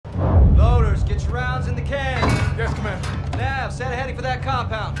Nav, set heading for that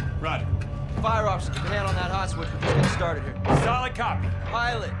compound. Roger. Fire officer, keep a hand on that hot switch. We're just getting started here. Solid copy.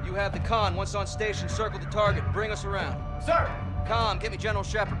 Pilot, you have the con. Once on station, circle the target. Bring us around. Sir. Com, get me General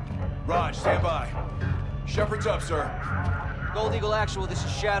Shepard. Raj, stand by. Shepard's up, sir. Gold Eagle Actual, this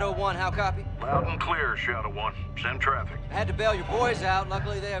is Shadow 1. How copy? Loud and clear, Shadow 1. Send traffic. I had to bail your boys out.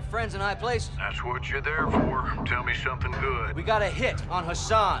 Luckily, they have friends in high places. That's what you're there for. Tell me something good. We got a hit on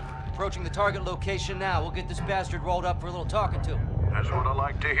Hassan. Approaching the target location now. We'll get this bastard rolled up for a little talking to. That's what I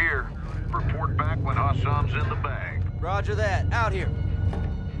like to hear. Report back when Hassan's in the bag. Roger that. Out here.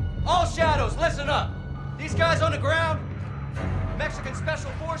 All Shadows, listen up. These guys on the ground, Mexican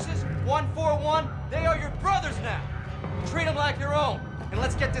Special Forces, 141, they are your brothers now. Treat them like your own. And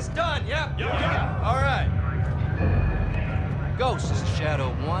let's get this done, yeah? Yeah. All right. Ghost, this is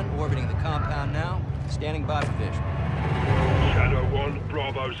Shadow 1, orbiting the compound now. Standing by for visual. Shadow 1,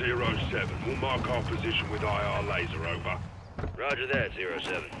 Bravo 07. We'll mark our position with IR laser, over. Roger that,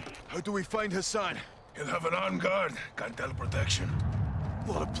 07. How do we find Hassan? He'll have an armed guard. Cartel protection.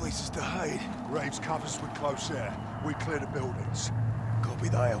 A lot of places to hide. Graves covers with close air. We clear the buildings. Copy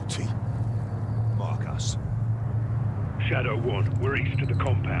the ILT. Mark us. Shadow 1, we're east of the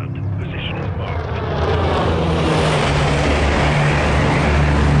compound. Position is marked.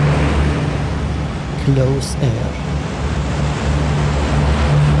 Close air.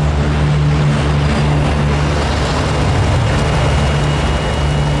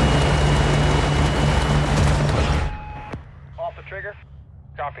 Off the trigger.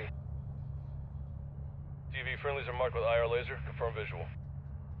 Copy. TV friendlies are marked with IR laser. Confirm visual.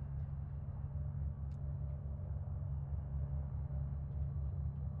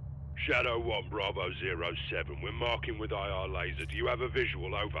 Shadow 1, Bravo 07. We're marking with IR laser. Do you have a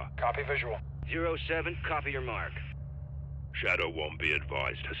visual, over? Copy visual. 07, copy your mark. Shadow 1, be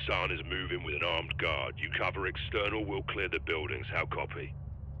advised. Hassan is moving with an armed guard. You cover external, we'll clear the buildings. How copy?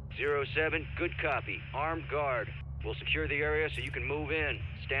 07, good copy. Armed guard. We'll secure the area so you can move in.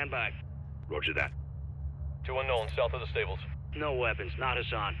 Stand by. Roger that. 2 unknown south of the stables. No weapons, not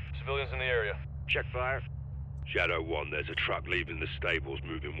Hassan. Civilians in the area. Check fire. Shadow 1, there's a truck leaving the stables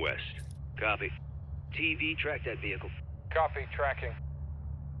moving west. Copy. TV, track that vehicle. Copy, tracking.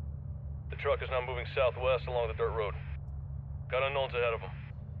 The truck is now moving southwest along the dirt road. Got unknowns ahead of them.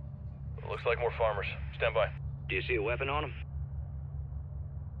 It looks like more farmers. Stand by. Do you see a weapon on him?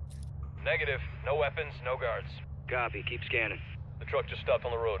 Negative. No weapons, no guards. Copy, keep scanning. The truck just stopped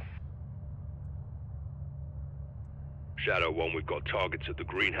on the road. Shadow 1, we've got targets at the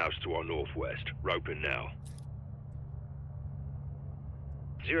greenhouse to our northwest. Roping now.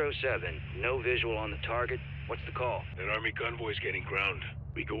 07, no visual on the target. What's the call? An army convoy's getting ground.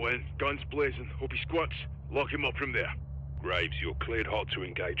 We go in, guns blazing, hope he squats, lock him up from there. Graves, you're cleared hot to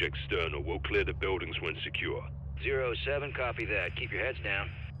engage external. We'll clear the buildings when secure. 07, copy that. Keep your heads down.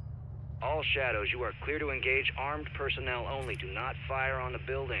 All Shadows, you are clear to engage armed personnel only. Do not fire on the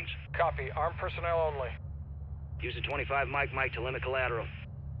buildings. Copy. Armed personnel only. Use the 25 mic to limit collateral.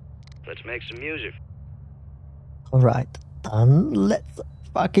 Let's make some music. Alright, then let's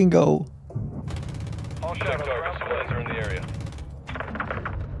fucking go. All Shadows, ground civilians are in the area.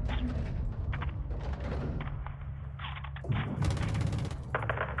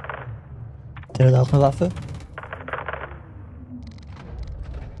 Är det allt med varför?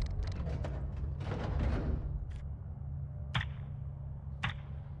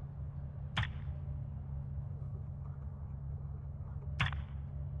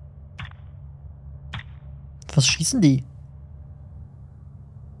 Was schießen die?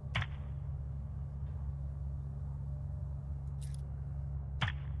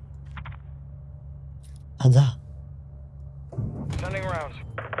 Ah, da. Sending rounds.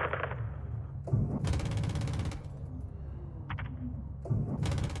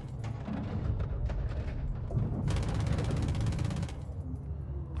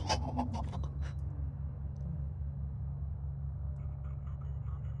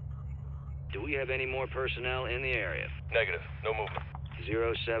 Do we have any more personnel in the area? Negative. No movement.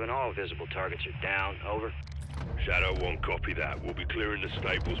 07, all visible targets are down. Over. Shadow 1, copy that. We'll be clearing the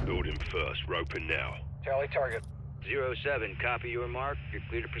stables building first. Roping now. Tally target. 07, copy your mark. You're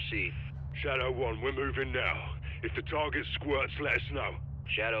clear to proceed. Shadow 1, we're moving now. If the target squirts, let us know.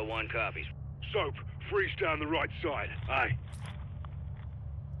 Shadow 1 copies. Soap, freeze down the right side. Aye.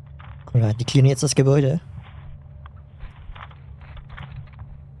 Alright, die clearen jetzt das Gebäude.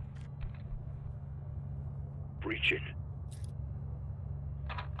 Breaching.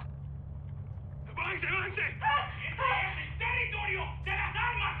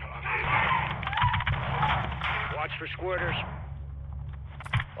 Watch for squirters.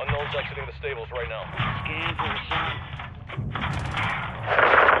 Unknowns exiting the stables right now. Scan for Hassan.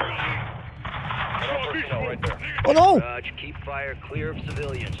 Oh no! Raj, keep fire clear of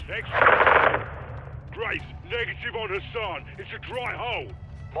civilians. Graves, negative on Hassan. It's a dry hole.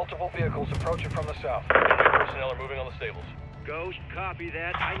 Multiple vehicles approaching from the south. Personnel are moving on the stables. Ghost, copy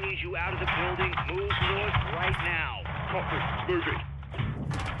that. I need you out of the building. Move north right now. Copy. Moving.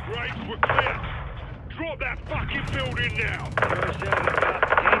 Graves, we're clear. Drop that fucking building now. 07,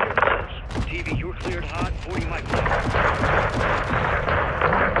 copy. Danger close. TV, you're cleared hot. 40 microns.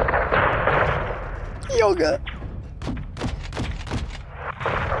 Junge!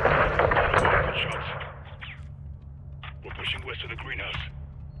 Shots. We're pushing west of the greenhouse.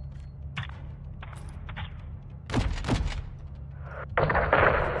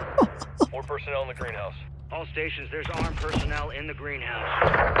 More personnel in the greenhouse. All stations, there's armed personnel in the greenhouse.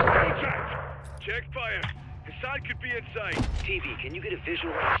 Contact. Check fire. Hassan could be inside. TV, can you get a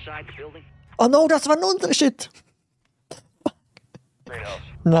visual inside the building? Oh no, das war unsere Shit! Greenhouse.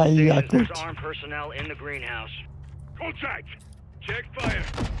 Na ja, Stations, gut. there's armed personnel in the greenhouse. Contact. Check fire.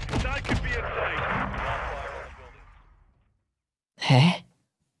 Hassan could be inside. Hä?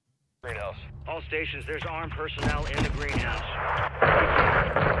 Greenhouse. All stations, there's armed personnel in the greenhouse.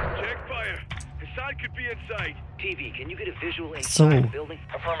 Check fire. Hassan could be inside. TV, can you get a visual So. inside the building?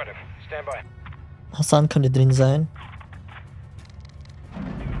 Affirmative. Stand by. Hassan könnte drin sein.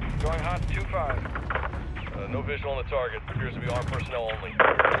 Going hot 2-5. No visual on the target. Appears to be armed personnel only.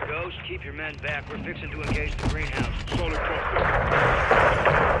 Ghost, keep your men back. We're fixing to engage the greenhouse. Solid copy.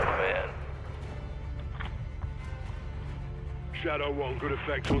 Man. Shadow 1, good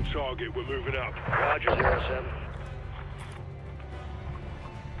effect on target. We're moving up. Roger, 07.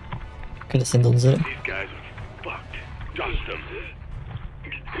 Okay, das sind unsere. These guys are fucked. Dust them.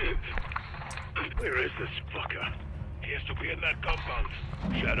 Where is this fucker? He has to be in that compound.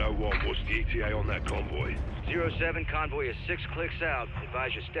 Shadow 1, what's the ETA on that convoy? 07, convoy is 6 clicks out.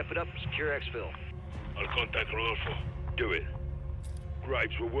 Advise you step it up, secure exfil. I'll contact Rodolfo. Do it.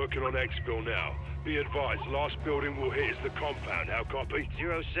 Graves, we're working on exfil now. Be advised, last building we'll hit is the compound. How copy?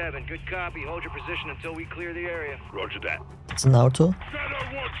 07, good copy. Hold your position until we clear the area. Roger that. Das ist ein Auto. Shadow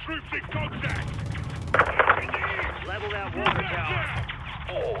 1, troops in contact! Level that water tower.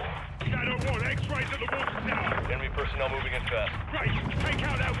 Oh. Shadow 1, X-rays at the water tower! Enemy personnel moving in fast. Graves, take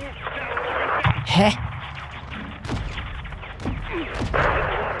out that water tower! Hä?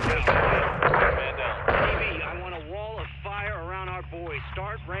 Man down. TV, I want a wall of fire around our boys.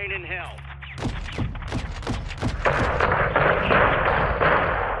 Start raining hell.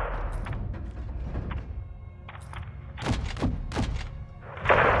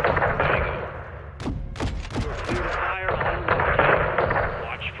 You're clear to fire on the location.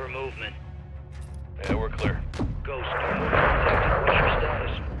 Watch for movement. Yeah, we're clear. Ghost, what's your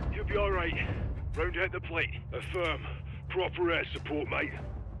status? You'll be alright. Round out the plate. Affirm. Proper air support, mate.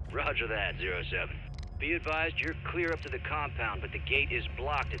 Roger that, 07. Be advised, you're clear up to the compound, but the gate is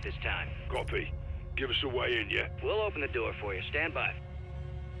blocked at this time. Copy. Give us a way in, yeah? We'll open the door for you. Stand by.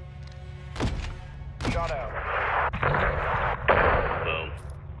 Shot out. Boom.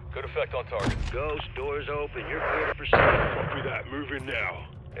 Good effect on target. Ghost, doors open. You're clear to proceed. Copy that. Move in now.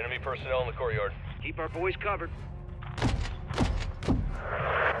 Enemy personnel in the courtyard. Keep our boys covered.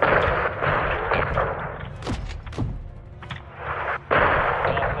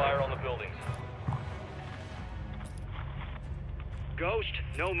 All fire on the buildings. Ghost,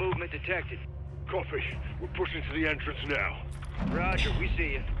 no movement detected. Copy. We're pushing to the entrance now. Roger, we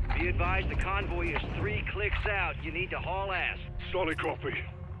see you. Be advised, the convoy is 3 clicks out. You need to haul ass. Solid copy.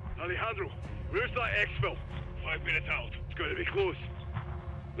 Alejandro, where's that exfil? 5 minutes out. It's going to be close.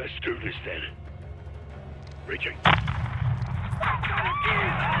 Let's do this then. Reaching.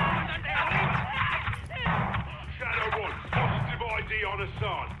 Shadow 1, positive ID on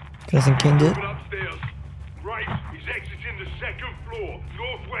Hassan. Das sind Kinder. Moving upstairs. Right, he's exiting the second floor,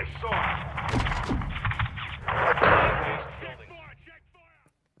 northwest side.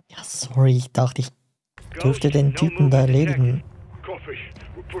 Ja, sorry, ich dachte, ich dürfte den Typen da erledigen. Copy.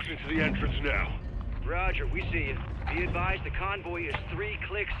 We're pushing to the entrance now. Roger, we see you. Be advised, the convoy is 3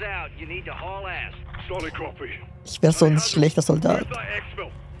 clicks out. You need to haul ass. Solid copy. Ich wäre so ein schlechter Soldat. Where's that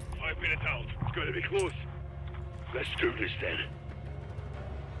exfil? 5 minutes out. It's going to be close. Let's do this then.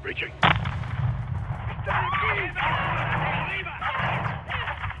 Reaching.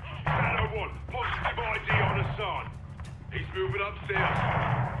 Shadow 1, positive ID on Hassan. He's moving upstairs.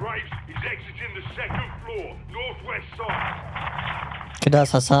 Graves, he's exiting the second floor, northwest side. Okay, da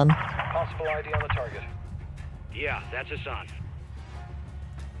ist Hassan. Possible ID on the target. Yeah, that's Hassan.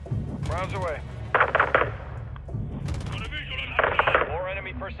 Rounds away. Got a visual on Hassan. More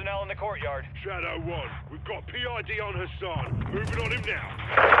enemy personnel in the courtyard. Shadow 1, we've got PID on Hassan. Moving on him now.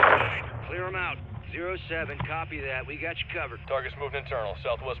 Clear him out. 07, copy that. We got you covered. Target's moved internal.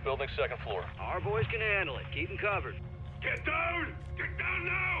 Southwest building, 2nd floor. Our boys can handle it. Keep them covered. Get down! Get down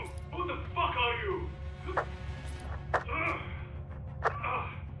now! Who the fuck are you?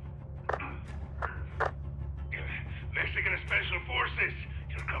 Mexican Special Forces,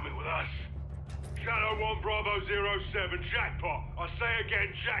 you're coming with us. Shadow 1 Bravo 07, jackpot. I say again,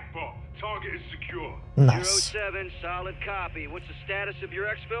 jackpot. Target is secure. Nice. 07, solid copy. What's the status of your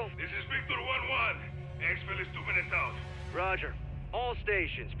exfil? This is Victor 1-1. Exfil is 2 minutes out. Roger. All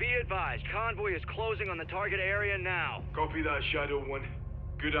stations, be advised. Convoy is closing on the target area now. Copy that, Shadow 1.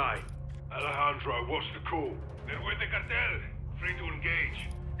 Good eye. Alejandro, what's the call? They're with the cartel. Free to engage.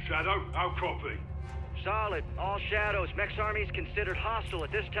 Shadow, how copy? Solid. All shadows. Mex Army is considered hostile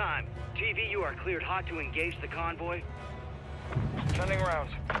at this time. TV, you are cleared hot to engage the convoy. Sending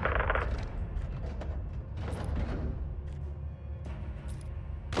rounds.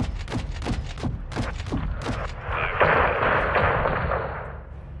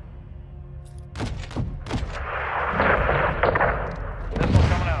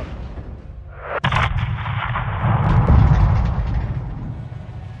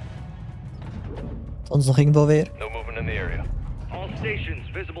 Sonst noch irgendwo wer? No movement in the area. All stations,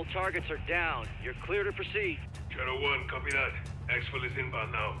 visible targets are down. You're clear to proceed. Shadow 1, copy that. Exfil is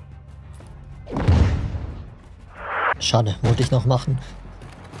inbound now. Schade, wollte ich noch machen.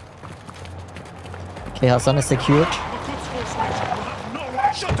 Okay, Hassan ist secured.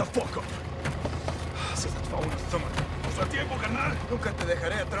 Shut the fuck up. Se te va una zona. Nuestro tiempo, carnal. Nunca te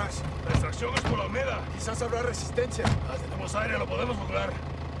dejaré atrás. La extracción es por la Almeda. Quizás habrá resistencia. Tenemos aire, lo podemos lograr.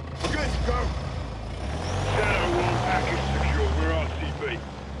 Okay, go. Shadow 1 package secure. We're RCB.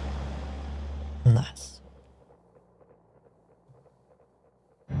 Nice.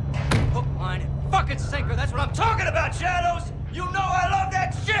 Hook, line, and fucking sinker. That's what I'm talking about, Shadows! You know I love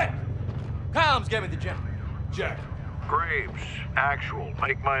that shit! Comms, give me the gem. Jack. Graves, actual,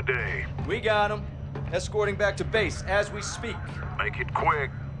 make my day. We got him. Escorting back to base as we speak. Make it quick.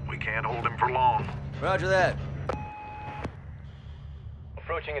 We can't hold him for long. Roger that.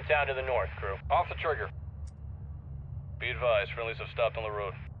 Approaching a town to the north, crew. Off the trigger. Be advised, friendlies have stopped on the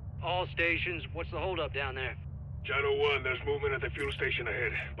road. All stations, what's the holdup down there? Shadow 1, there's movement at the fuel station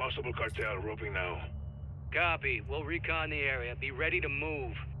ahead. Possible cartel, roping now. Copy. We'll recon the area. Be ready to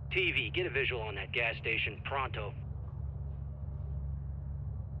move. TV, get a visual on that gas station. Pronto.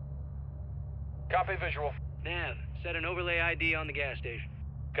 Copy visual. Nav, set an overlay ID on the gas station.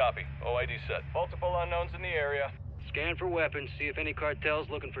 Copy. OID set. Multiple unknowns in the area. Scan for weapons, see if any cartel's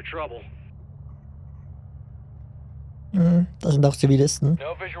looking for trouble. Das sind auch Zivilisten.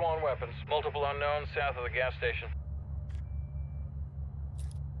 No visual on weapons. Multiple unknowns south of the gas station.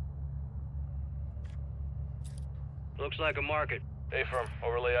 Looks like a market. A-firm.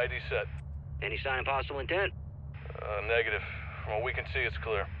 Overlay ID set. Any sign of hostile intent? Negative. From what we can see, it's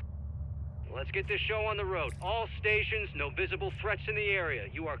clear. Let's get this show on the road. All stations, no visible threats in the area.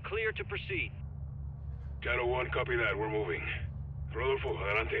 You are clear to proceed. Shadow 1, copy that. We're moving. Rodolfo,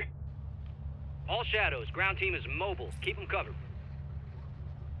 adelante. All shadows, ground team is mobile. Keep them covered.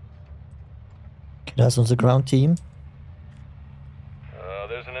 Okay, da ist unser Ground Team.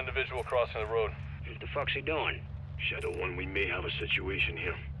 There's an individual crossing the road. What the fuck's he doing? Shadow 1, we may have a situation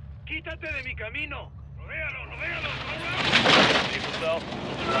here. Quítate de mi camino. Rodéalo, rodéalo, Vehicle south.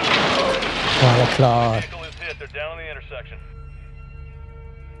 Ja, ja klar. Vehicle is hit. They're down on the intersection.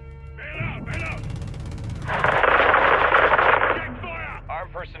 Bail out, bail out! Check fire!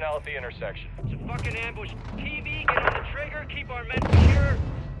 Armed personnel at the intersection. It's a fucking ambush. TV, get on the trigger. Keep our men secure.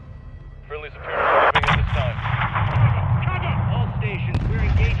 Friendlies appear to be moving at this time. Cover! All stations, we're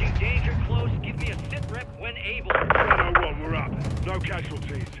engaging danger close. Give me a sit rep when able. Shadow 1, we're up. No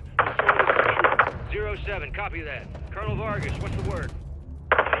casualties. 07, copy that. Colonel Vargas, what's the word?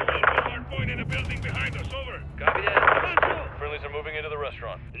 Hard point in a building behind us, over. Copy that. Friendlies are moving into the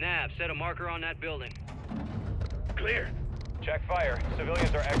restaurant. Nav, set a marker on that building. Clear. Check fire.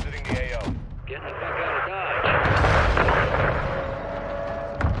 Civilians are exiting the AO. Getting the fuck out of Dodge.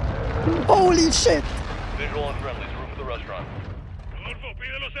 Holy shit! Visual on friendlies. Roof of the restaurant. Rodolfo,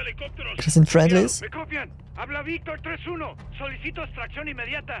 pide los helicópteros. Das sind Friendlies. Me copian. Habla Víctor 3-1. Solicito extracción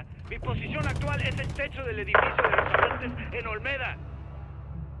inmediata. Mi posición actual es el techo del edificio de restaurantes en Olmeda.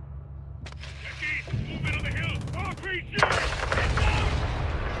 Aquí, moving on the hill. RPG!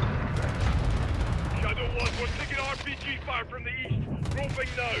 Shadow 1, we're taking RPG fire from the east. Roping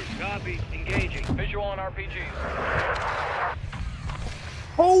now. Copy, engaging. Visual on RPGs.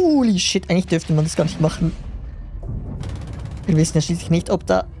 Holy shit, eigentlich dürfte man das gar nicht machen. Wir wissen ja schließlich nicht, ob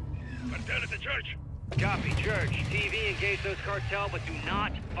da... Copy, church. TV, engage those cartel, but do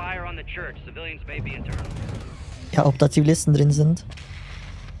not fire on the church. Civilians may be internal. Ja, ob da Zivilisten drin sind.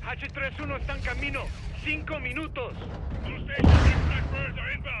 H31 está en camino. 5 minutos. All stations, dispatch birds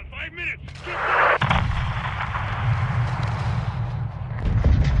are inbound. 5 minutes.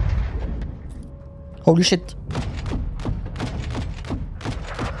 Holy shit.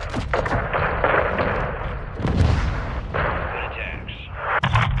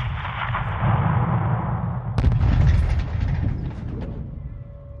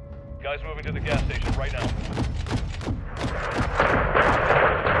 Guys moving to the gas station right now.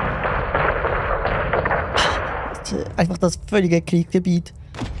 Einfach das völlige Kriegsgebiet.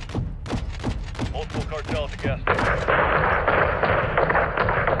 Multiple cartel at the gas station.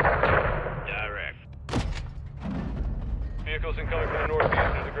 Direct. Vehicles incoming from the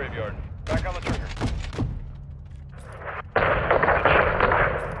northeast near the graveyard. Back on the trigger.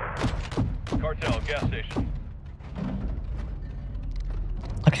 Cartel, gas station.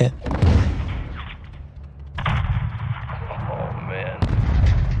 Okay. Oh, man.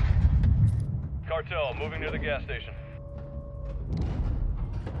 Cartel, moving near the gas station.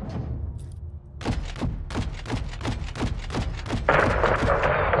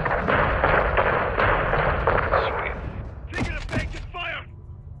 Sweet. Taking effective fire!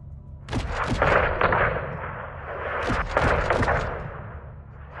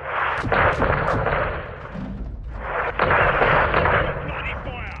 Bloody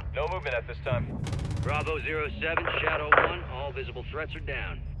fire! No movement at this time. Bravo 07, Shadow 1. All visible threats are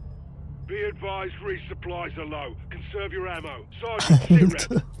down. Be advised, resupplies are low. Conserve your ammo. Sergeant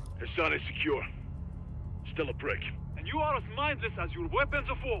Kyle Hassan is secure. Still a prick. And you are as mindless as your weapons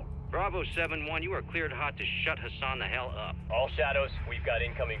of war. Bravo 7-1, you are cleared hot to shut Hassan the hell up. All shadows, we've got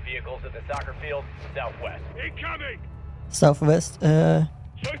incoming vehicles at the soccer field, southwest. Incoming! Southwest,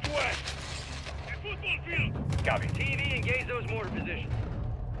 Southwest! At football field! Copy. TV, engage those mortar positions.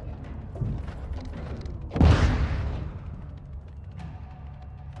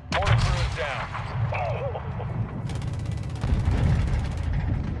 Mortar crew is down.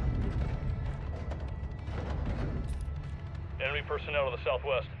 Enemy personnel to the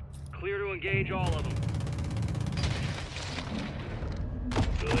southwest. Clear to engage all of them.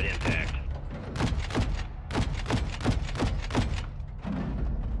 Good impact.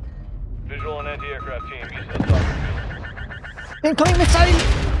 Visual and anti-aircraft team east of the soccer field. Incoming missile!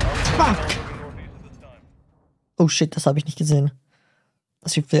 Fuck! Moving northeast at this time. Oh shit, das habe ich nicht gesehen.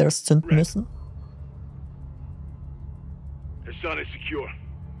 Dass wir Flares zünden müssen. Hassan is secure.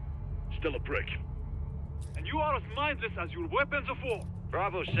 Still a prick. And you are as mindless as your weapons of war.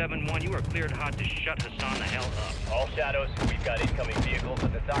 Bravo 7-1, you are cleared hot to shut Hassan the hell up. All shadows, we've got incoming vehicles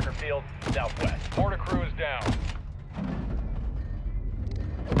at the soccer field, southwest. Mortar crew is down.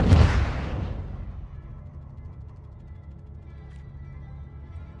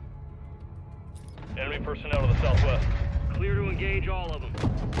 Enemy personnel to the southwest. Clear to engage all of them.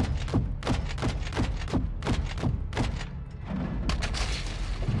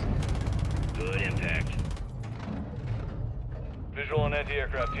 Good impact. Visual and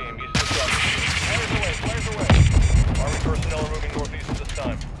anti-aircraft team east of the soccer field. Fires away. Army personnel are moving northeast at this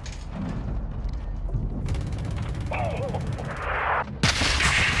time.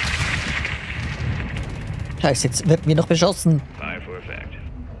 Scheiße, jetzt werden wir noch beschossen. Fire for effect.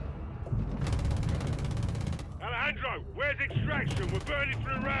 Alejandro, where's extraction? We're burning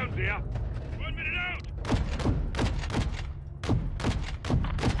through rounds here. 1 minute out!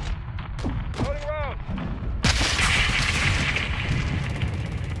 Loading round.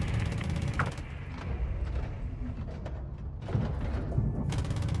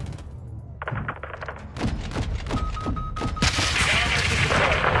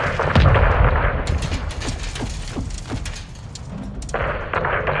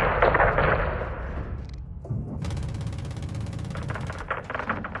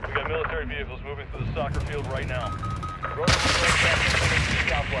 We got military vehicles moving through the soccer field right now. Rotor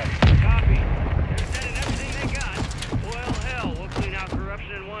southwest. Copy. They're sending everything they got. Well, hell, we'll clean out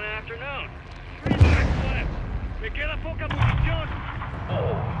corruption in one afternoon. 3 minutes left. Me queda poca munición.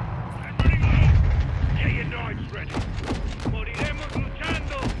 Oh. I'm running low! Get your knives ready! Moriremos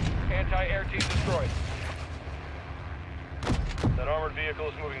luchando. Anti-air team destroyed. That armored vehicle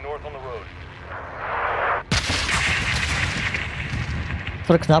is moving north on the road. Das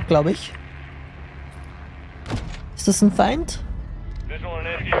war knapp, glaube ich. Ist das ein Feind? Visual and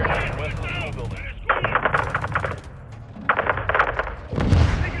anti-air team west of the school building.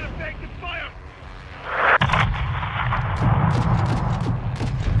 Taking effective fire!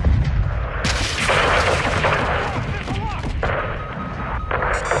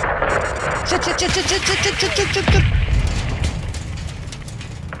 Shit.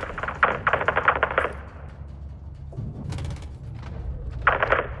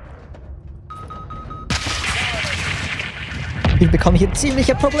 Wir bekommen hier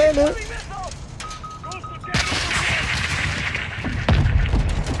ziemliche Probleme.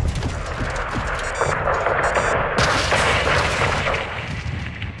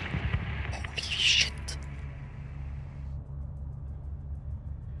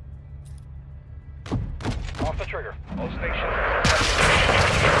 Off the trigger. All stations.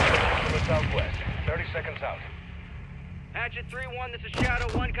 To the southwest. 30 seconds out. Hatchet 3-1, this is Shadow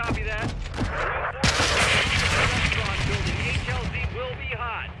 1, copy that. Restaurant building, HLZ will be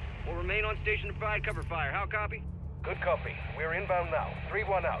hot. We'll remain on station to provide cover fire. How copy? Good copy. We're inbound now.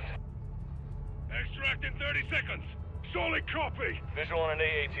 3-1 out. Extract in 30 seconds. Solid copy. Visual on an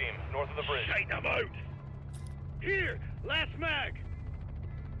AA team, north of the bridge. Shake them out. Here, last mag.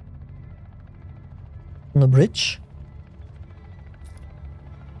 On the bridge.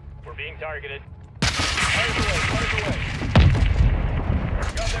 We're being targeted. Fires away.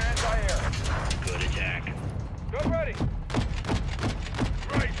 Got their anti-air. Good attack. Go ready.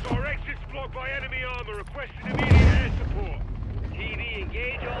 Right, our exit's blocked by enemy armor. Requesting immediate air support. TV,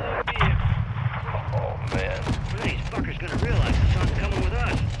 engage all those vehicles. Oh, man. When are these fuckers gonna realize the sun's coming with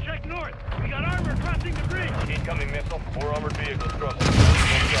us? Check north. We got armor crossing the bridge. Incoming missile. 4 armored vehicles crossing.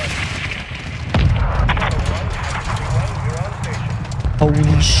 You're on station.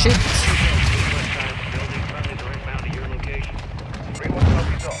 Holy shit. Building friendly direct bound to your location. 3-1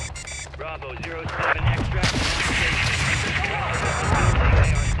 copies all. Bravo 07 extract on station.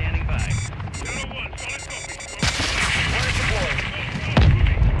 They are standing by. 01, solid copy. Fire deployed.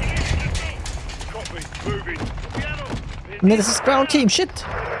 Copy. Moving. Ne, das ist Ground Team. Shit.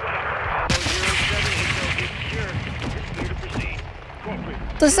 Bravo 07 is secure. It's clear to proceed. Copy.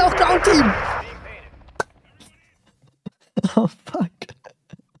 Das ist auch Ground Team. Oh fuck.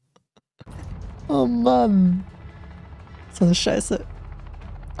 Oh Mann. So eine Scheiße.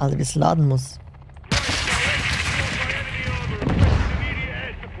 Also wie es laden muss.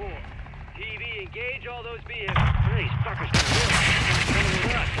 TV, engage all those vehicles. When are these fuckers gonna realize the sun's coming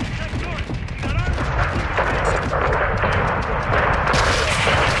with us? Check north. We got armor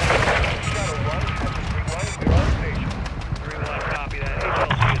crossing the bridge. 3-1, copy that.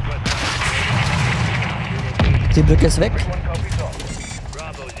 HLC is west side. Die Brücke ist weg.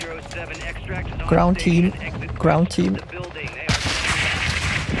 Bravo 07 extract is on Ground station. team. Exit Ground team. the building. They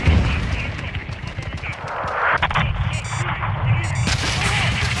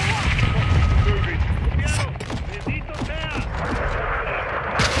are Bendito sea.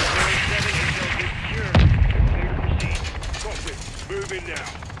 07 is secure. Clear to proceed. Copy. Moving now.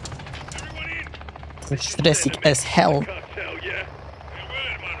 Everyone in. Das ist stressig as hell. Cartel, yeah? Well,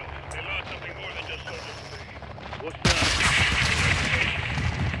 hermano. They lost something more than just soldiers. What's up?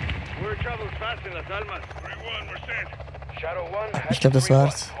 We're troubles fast in Las Almas. 3-1, we're set. Shadow 1, Ich glaube, das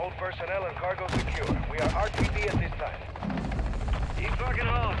war's. hold personnel and cargo secure. We are RTB at this time. Keep fucking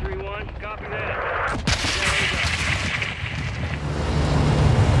all, 3-1. Copy that.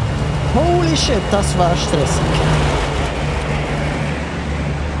 Holy shit, das war stressig.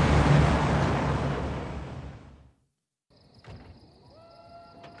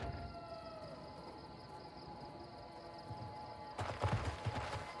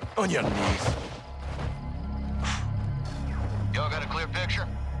 On your knees. Y'all got a clear picture?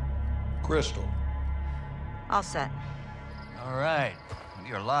 Crystal. All set. All right.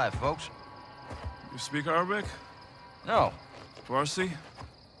 You're alive, folks. You speak Arabic? No. Farsi?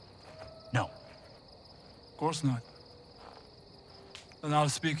 No. Of course not. Then I'll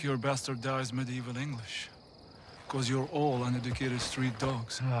speak your bastardized medieval English. Because you're all uneducated street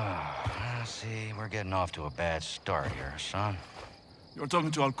dogs. See, we're getting off to a bad start here, son. You're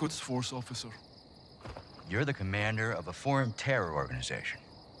talking to Al-Quds Force officer. You're the commander of a foreign terror organization.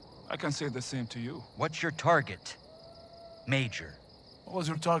 I can say the same to you. What's your target? Major. What was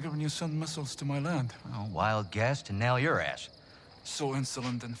your target when you sent missiles to my land? Oh, wild guess to nail your ass. So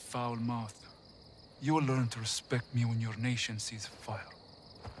insolent and foul-mouthed. You will learn to respect me when your nation sees fire.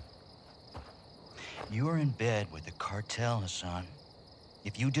 You're in bed with the cartel, Hassan.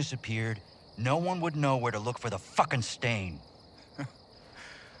 If you disappeared, no one would know where to look for the fucking stain.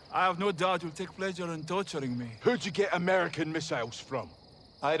 I have no doubt you'll take pleasure in torturing me. Who'd you get American missiles from?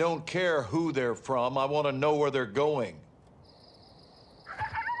 I don't care who they're from. I want to know where they're going.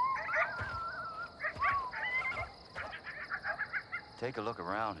 Take a look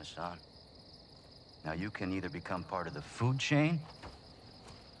around, Hassan. Now you can either become part of the food chain,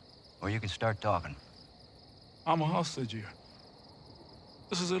 or you can start talking. I'm a hostage here.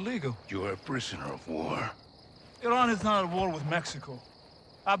 This is illegal. You are a prisoner of war. Iran is not at war with Mexico.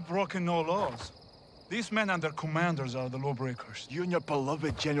 I've broken no laws. These men and their commanders are the lawbreakers. You and your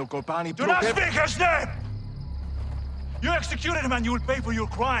beloved General Gobani... Do not speak his name! You executed him and you will pay for your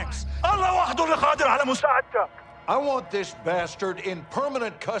crimes. Allah wahdu li qadir ala musa'adak. I want this bastard in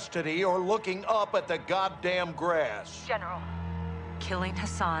permanent custody or looking up at the goddamn grass. General, killing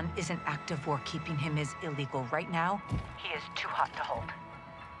Hassan is an act of war. Keeping him is illegal. Right now, he is too hot to hold.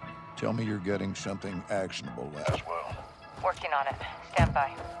 Tell me you're getting something actionable as well. Working on it. Stand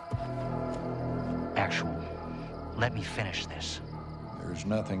by. Actual. Let me finish this. There's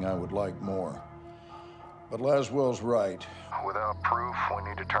nothing I would like more. But Laswell's right. Without proof, we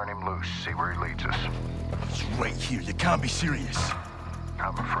need to turn him loose, see where he leads us. It's right here. You can't be serious.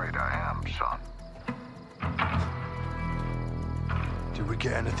 I'm afraid I am, son. Did we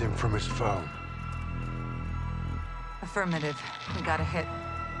get anything from his phone? Affirmative. We got a hit.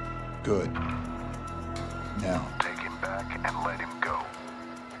 Good. Now. Take him back and let him go.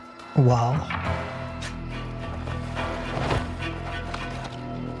 Wow.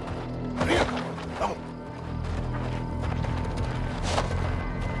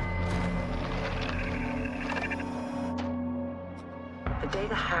 The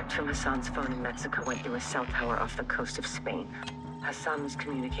data hacked from Hassan's phone in Mexico went through a cell tower off the coast of Spain. Hassan was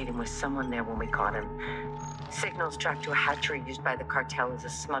communicating with someone there when we caught him. Signals tracked to a hatchery used by the cartel as a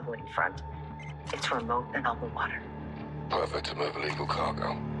smuggling front. It's remote and on the water. Perfect to move illegal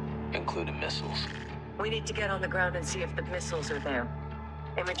cargo. Including missiles. We need to get on the ground and see if the missiles are there.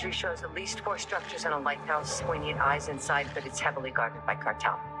 Imagery shows at least 4 structures and a lighthouse. We need eyes inside, but it's heavily guarded by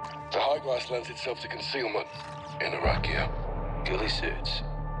cartel. The high glass lends itself to concealment. In Iraq here. Ghillie suits.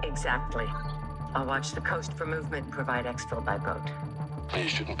 Exactly. I'll watch the coast for movement and provide exfil by boat. You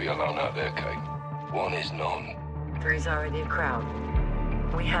shouldn't be alone out there, Kate. 1 is none. 3's already a crowd.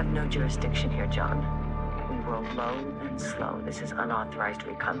 We have no jurisdiction here, John. We roll low and slow. This is unauthorized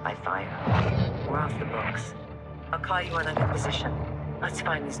recon by fire. We're off the books. I'll call you when I'm in position. Let's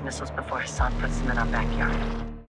find these missiles before Hassan puts them in our backyard.